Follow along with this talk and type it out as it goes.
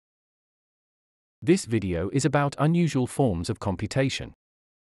This video is about unusual forms of computation.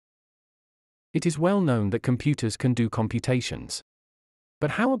 It is well known that computers can do computations.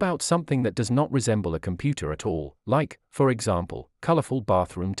 But how about something that does not resemble a computer at all, like, for example, colorful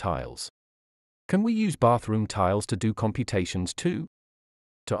bathroom tiles? Can we use bathroom tiles to do computations too?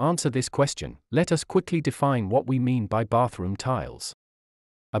 To answer this question, let us quickly define what we mean by bathroom tiles.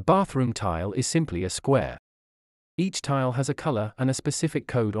 A bathroom tile is simply a square. Each tile has a color and a specific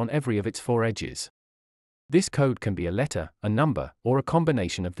code on every of its four edges. This code can be a letter, a number, or a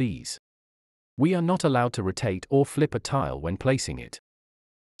combination of these. We are not allowed to rotate or flip a tile when placing it.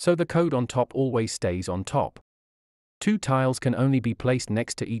 So the code on top always stays on top. Two tiles can only be placed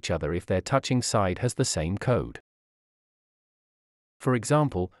next to each other if their touching side has the same code. For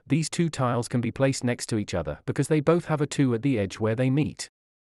example, these two tiles can be placed next to each other because they both have a 2 at the edge where they meet.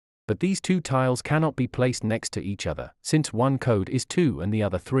 But these two tiles cannot be placed next to each other, since one code is 2 and the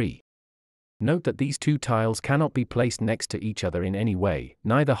other 3. Note that these two tiles cannot be placed next to each other in any way,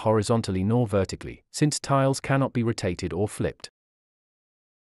 neither horizontally nor vertically, since tiles cannot be rotated or flipped.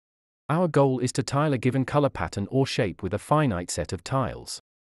 Our goal is to tile a given color pattern or shape with a finite set of tiles.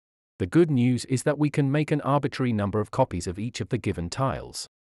 The good news is that we can make an arbitrary number of copies of each of the given tiles.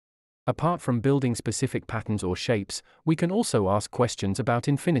 Apart from building specific patterns or shapes, we can also ask questions about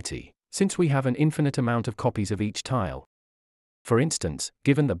infinity, since we have an infinite amount of copies of each tile. For instance,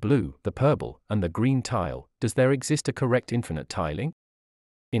 given the blue, the purple, and the green tile, does there exist a correct infinite tiling?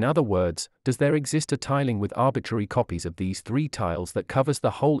 In other words, does there exist a tiling with arbitrary copies of these 3 tiles that covers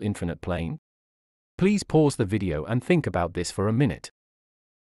the whole infinite plane? Please pause the video and think about this for a minute.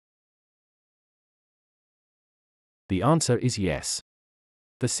 The answer is yes.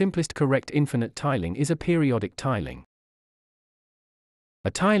 The simplest correct infinite tiling is a periodic tiling. A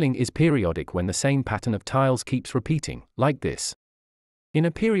tiling is periodic when the same pattern of tiles keeps repeating, like this. In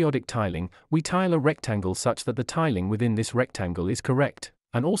a periodic tiling, we tile a rectangle such that the tiling within this rectangle is correct,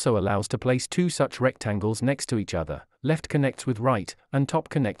 and also allows to place 2 such rectangles next to each other, left connects with right, and top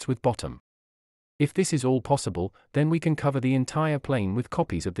connects with bottom. If this is all possible, then we can cover the entire plane with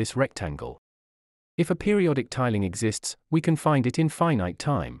copies of this rectangle. If a periodic tiling exists, we can find it in finite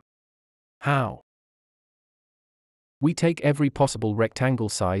time. How? We take every possible rectangle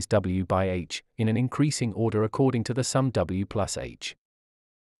size w by h, in an increasing order according to the sum w plus h.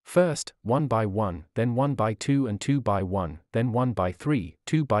 First, 1 by 1, then 1 by 2 and 2 by 1, then 1 by 3,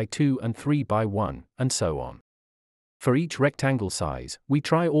 2 by 2 and 3 by 1, and so on. For each rectangle size, we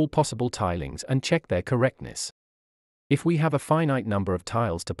try all possible tilings and check their correctness. If we have a finite number of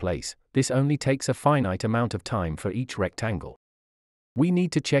tiles to place, this only takes a finite amount of time for each rectangle. We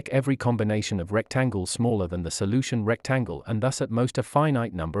need to check every combination of rectangles smaller than the solution rectangle and thus at most a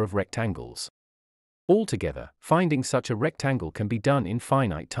finite number of rectangles. Altogether, finding such a rectangle can be done in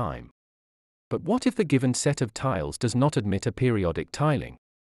finite time. But what if the given set of tiles does not admit a periodic tiling?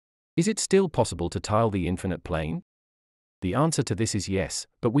 Is it still possible to tile the infinite plane? The answer to this is yes,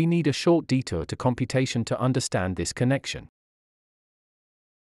 but we need a short detour to computation to understand this connection.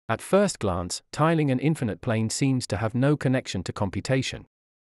 At first glance, tiling an infinite plane seems to have no connection to computation.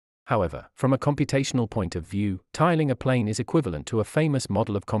 However, from a computational point of view, tiling a plane is equivalent to a famous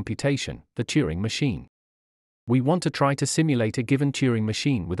model of computation, the Turing machine. We want to try to simulate a given Turing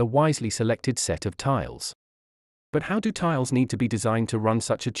machine with a wisely selected set of tiles. But how do tiles need to be designed to run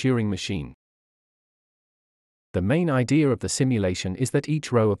such a Turing machine? The main idea of the simulation is that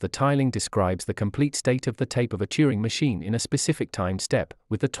each row of the tiling describes the complete state of the tape of a Turing machine in a specific time step,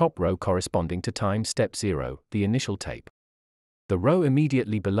 with the top row corresponding to time step 0, the initial tape. The row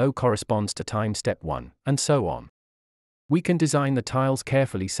immediately below corresponds to time step 1, and so on. We can design the tiles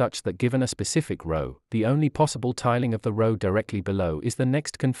carefully such that given a specific row, the only possible tiling of the row directly below is the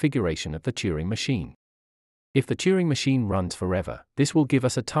next configuration of the Turing machine. If the Turing machine runs forever, this will give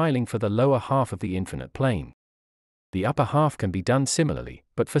us a tiling for the lower half of the infinite plane. The upper half can be done similarly,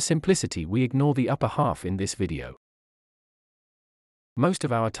 but for simplicity we ignore the upper half in this video. Most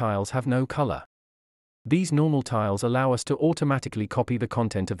of our tiles have no color. These normal tiles allow us to automatically copy the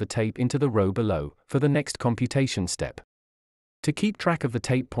content of the tape into the row below, for the next computation step. To keep track of the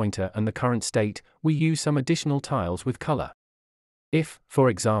tape pointer and the current state, we use some additional tiles with color. If, for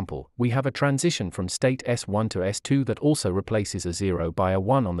example, we have a transition from state S1 to S2 that also replaces a 0 by a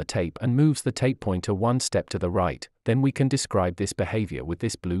 1 on the tape and moves the tape pointer 1 step to the right, then we can describe this behavior with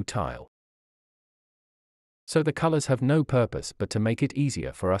this blue tile. So the colors have no purpose but to make it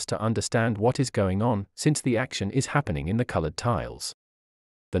easier for us to understand what is going on, since the action is happening in the colored tiles.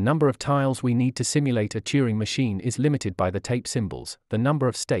 The number of tiles we need to simulate a Turing machine is limited by the tape symbols, the number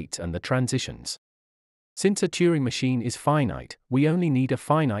of states and the transitions. Since a Turing machine is finite, we only need a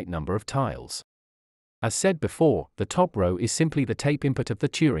finite number of tiles. As said before, the top row is simply the tape input of the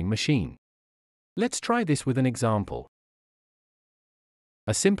Turing machine. Let's try this with an example.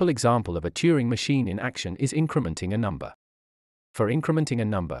 A simple example of a Turing machine in action is incrementing a number. For incrementing a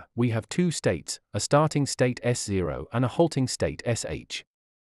number, we have two states, a starting state S0 and a halting state SH.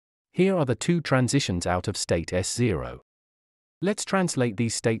 Here are the two transitions out of state S0. Let's translate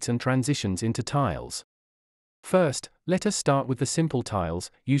these states and transitions into tiles. First, let us start with the simple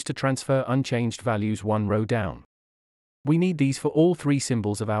tiles, used to transfer unchanged values one row down. We need these for all three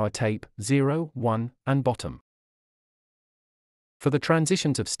symbols of our tape, 0, 1, and bottom. For the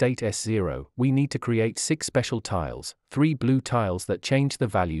transitions of state S0, we need to create 6 special tiles, 3 blue tiles that change the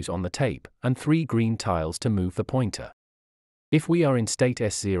values on the tape, and 3 green tiles to move the pointer. If we are in state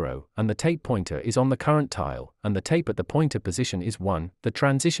S0, and the tape pointer is on the current tile, and the tape at the pointer position is 1, the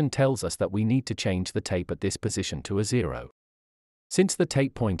transition tells us that we need to change the tape at this position to a 0. Since the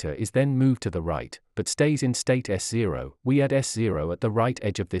tape pointer is then moved to the right, but stays in state S0, we add S0 at the right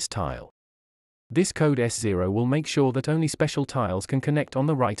edge of this tile. This code S0 will make sure that only special tiles can connect on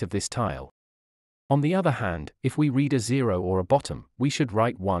the right of this tile. On the other hand, if we read a 0 or a bottom, we should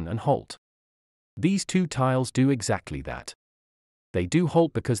write 1 and halt. These two tiles do exactly that. They do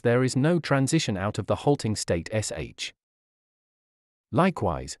halt because there is no transition out of the halting state SH.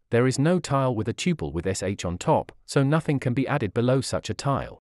 Likewise, there is no tile with a tuple with SH on top, so nothing can be added below such a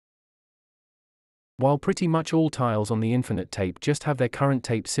tile. While pretty much all tiles on the infinite tape just have their current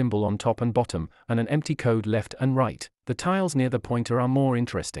tape symbol on top and bottom, and an empty code left and right, the tiles near the pointer are more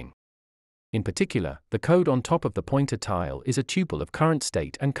interesting. In particular, the code on top of the pointer tile is a tuple of current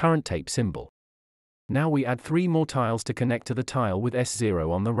state and current tape symbol. Now we add 3 more tiles to connect to the tile with S0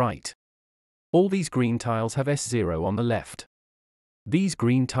 on the right. All these green tiles have S0 on the left. These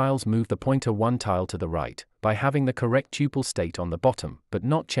green tiles move the pointer 1 tile to the right, by having the correct tuple state on the bottom, but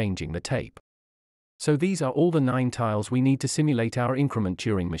not changing the tape. So these are all the 9 tiles we need to simulate our increment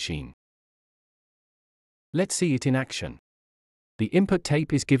Turing machine. Let's see it in action. The input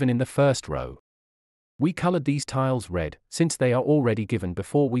tape is given in the first row. We colored these tiles red, since they are already given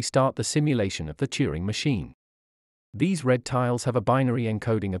before we start the simulation of the Turing machine. These red tiles have a binary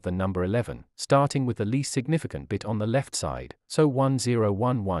encoding of the number 11, starting with the least significant bit on the left side, so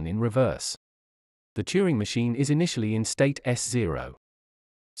 1011 in reverse. The Turing machine is initially in state S0.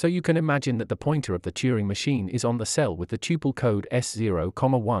 So you can imagine that the pointer of the Turing machine is on the cell with the tuple code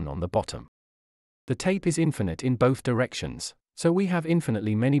S0, 1 on the bottom. The tape is infinite in both directions, so we have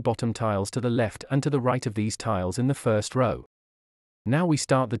infinitely many bottom tiles to the left and to the right of these tiles in the first row. Now we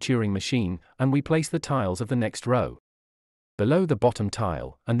start the Turing machine, and we place the tiles of the next row. Below the bottom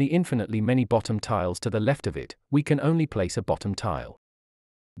tile, and the infinitely many bottom tiles to the left of it, we can only place a bottom tile.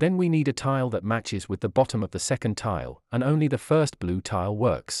 Then we need a tile that matches with the bottom of the second tile, and only the first blue tile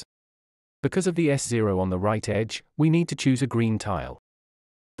works. Because of the S0 on the right edge, we need to choose a green tile.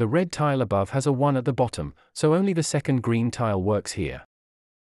 The red tile above has a 1 at the bottom, so only the second green tile works here.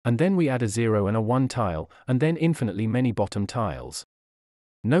 And then we add a 0 and a 1 tile, and then infinitely many bottom tiles.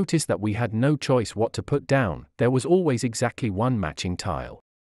 Notice that we had no choice what to put down, there was always exactly 1 matching tile.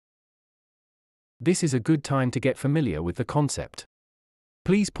 This is a good time to get familiar with the concept.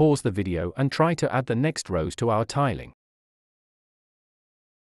 Please pause the video and try to add the next rows to our tiling.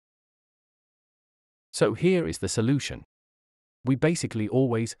 So here is the solution. We basically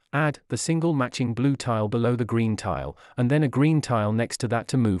always add the single matching blue tile below the green tile, and then a green tile next to that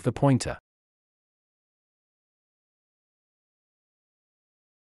to move the pointer.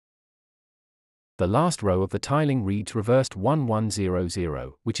 The last row of the tiling reads reversed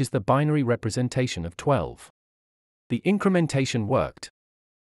 1100, which is the binary representation of 12. The incrementation worked.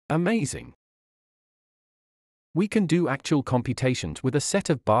 Amazing! We can do actual computations with a set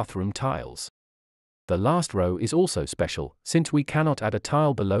of bathroom tiles. The last row is also special, since we cannot add a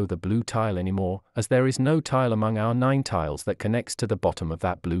tile below the blue tile anymore, as there is no tile among our 9 tiles that connects to the bottom of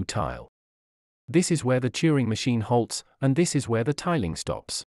that blue tile. This is where the Turing machine halts, and this is where the tiling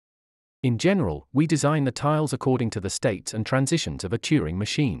stops. In general, we design the tiles according to the states and transitions of a Turing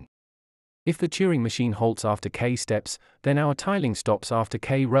machine. If the Turing machine halts after k steps, then our tiling stops after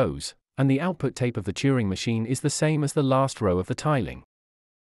k rows, and the output tape of the Turing machine is the same as the last row of the tiling.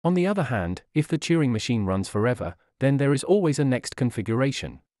 On the other hand, if the Turing machine runs forever, then there is always a next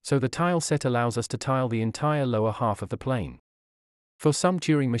configuration, so the tile set allows us to tile the entire lower half of the plane. For some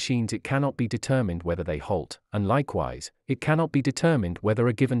Turing machines it cannot be determined whether they halt, and likewise, it cannot be determined whether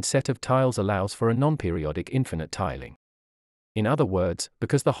a given set of tiles allows for a non-periodic infinite tiling. In other words,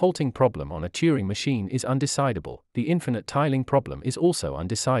 because the halting problem on a Turing machine is undecidable, the infinite tiling problem is also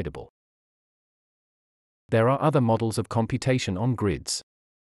undecidable. There are other models of computation on grids.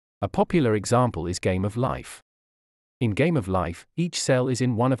 A popular example is Game of Life. In Game of Life, each cell is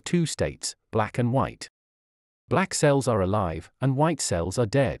in one of two states, black and white. Black cells are alive, and white cells are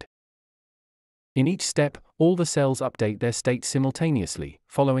dead. In each step, all the cells update their state simultaneously,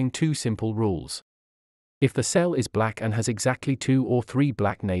 following two simple rules. If the cell is black and has exactly 2 or 3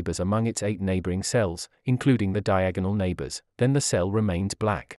 black neighbors among its 8 neighboring cells, including the diagonal neighbors, then the cell remains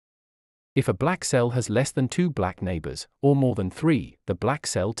black. If a black cell has less than 2 black neighbors, or more than 3, the black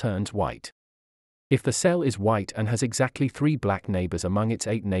cell turns white. If the cell is white and has exactly 3 black neighbors among its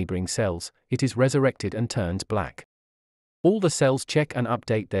 8 neighboring cells, it is resurrected and turns black. All the cells check and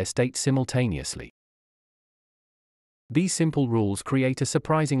update their state simultaneously. These simple rules create a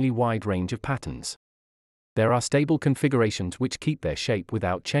surprisingly wide range of patterns. There are stable configurations which keep their shape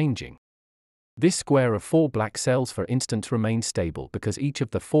without changing. This square of 4 black cells, for instance, remains stable because each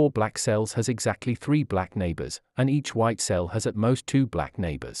of the 4 black cells has exactly 3 black neighbors, and each white cell has at most 2 black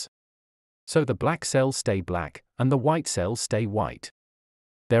neighbors. So the black cells stay black, and the white cells stay white.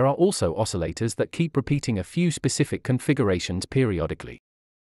 There are also oscillators that keep repeating a few specific configurations periodically.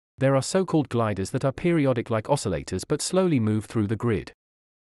 There are so-called gliders that are periodic like oscillators but slowly move through the grid.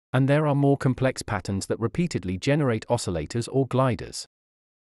 And there are more complex patterns that repeatedly generate oscillators or gliders.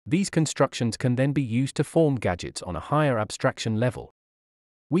 These constructions can then be used to form gadgets on a higher abstraction level.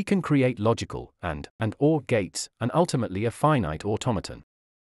 We can create logical and/or gates, and ultimately a finite automaton.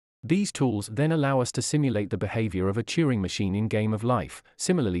 These tools then allow us to simulate the behavior of a Turing machine in Game of Life,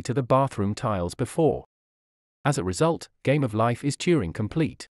 similarly to the bathroom tiles before. As a result, Game of Life is Turing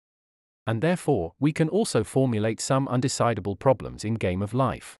complete. And therefore, we can also formulate some undecidable problems in Game of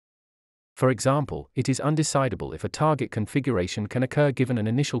Life. For example, it is undecidable if a target configuration can occur given an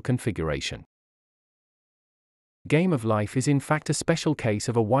initial configuration. Game of Life is in fact a special case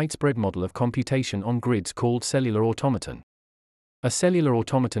of a widespread model of computation on grids called cellular automaton. A cellular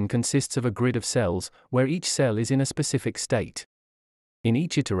automaton consists of a grid of cells, where each cell is in a specific state. In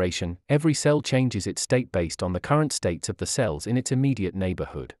each iteration, every cell changes its state based on the current states of the cells in its immediate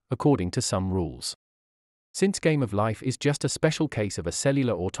neighborhood, according to some rules. Since Game of Life is just a special case of a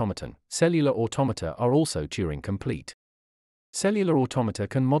cellular automaton, cellular automata are also Turing complete. Cellular automata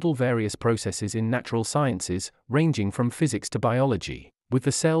can model various processes in natural sciences, ranging from physics to biology, with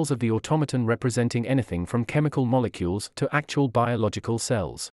the cells of the automaton representing anything from chemical molecules to actual biological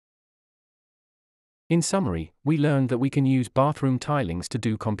cells. In summary, we learned that we can use bathroom tilings to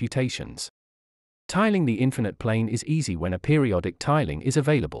do computations. Tiling the infinite plane is easy when a periodic tiling is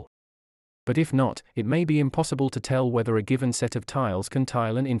available. But if not, it may be impossible to tell whether a given set of tiles can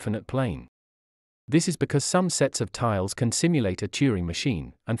tile an infinite plane. This is because some sets of tiles can simulate a Turing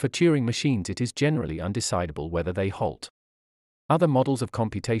machine, and for Turing machines it is generally undecidable whether they halt. Other models of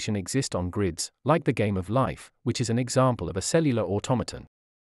computation exist on grids, like the Game of Life, which is an example of a cellular automaton.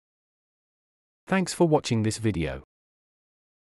 Thanks for watching this video.